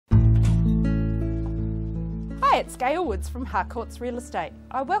Hi, it's Gail Woods from Harcourts Real Estate.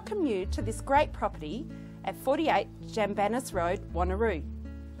 I welcome you to this great property at 48 Jambanis Road, Wanneroo.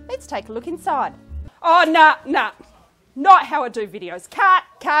 Let's take a look inside. Oh, nah, not how I do videos. Cut.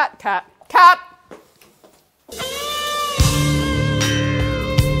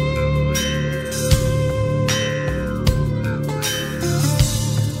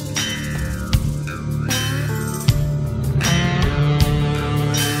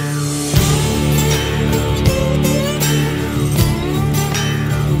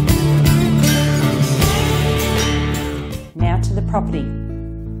 To the property.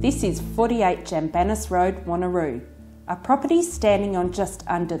 This is 48 Jambanis Road, Wanneroo, a property standing on just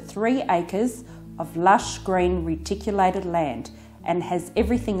under 3 acres of lush green reticulated land and has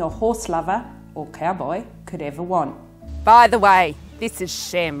everything a horse lover or cowboy could ever want. By the way, this is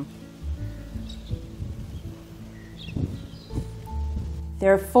Shem.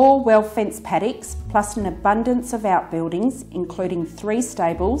 There are 4 well-fenced paddocks plus an abundance of outbuildings including 3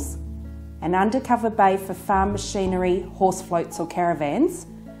 stables, an undercover bay for farm machinery, horse floats or caravans,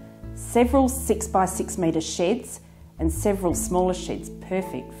 several 6x6 metre sheds and several smaller sheds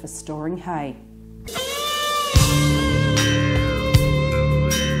perfect for storing hay.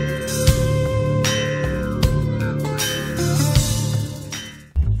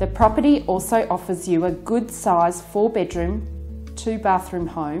 The property also offers you a good size 4-bedroom, 2-bathroom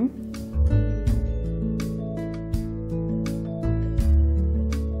home,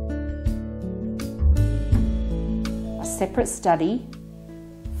 separate study,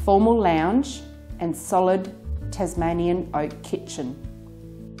 formal lounge and solid Tasmanian oak kitchen.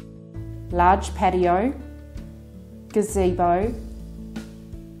 Large patio, gazebo,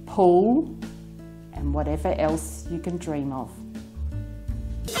 pool and whatever else you can dream of.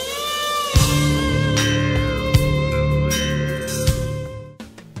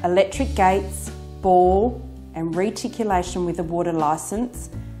 Electric gates, bore and reticulation with a water licence,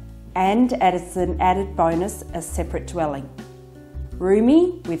 and as an added bonus, a separate dwelling.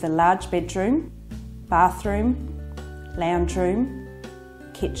 Roomy with a large bedroom, bathroom, lounge room,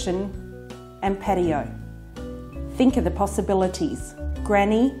 kitchen and patio. Think of the possibilities: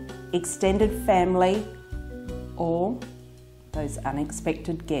 granny, extended family or those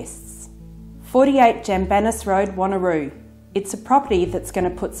unexpected guests. 48 Jambanis Road, Wanneroo. It's a property that's going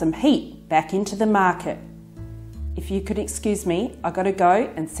to put some heat back into the market. If you could excuse me, I've got to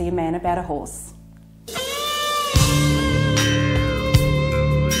go and see a man about a horse.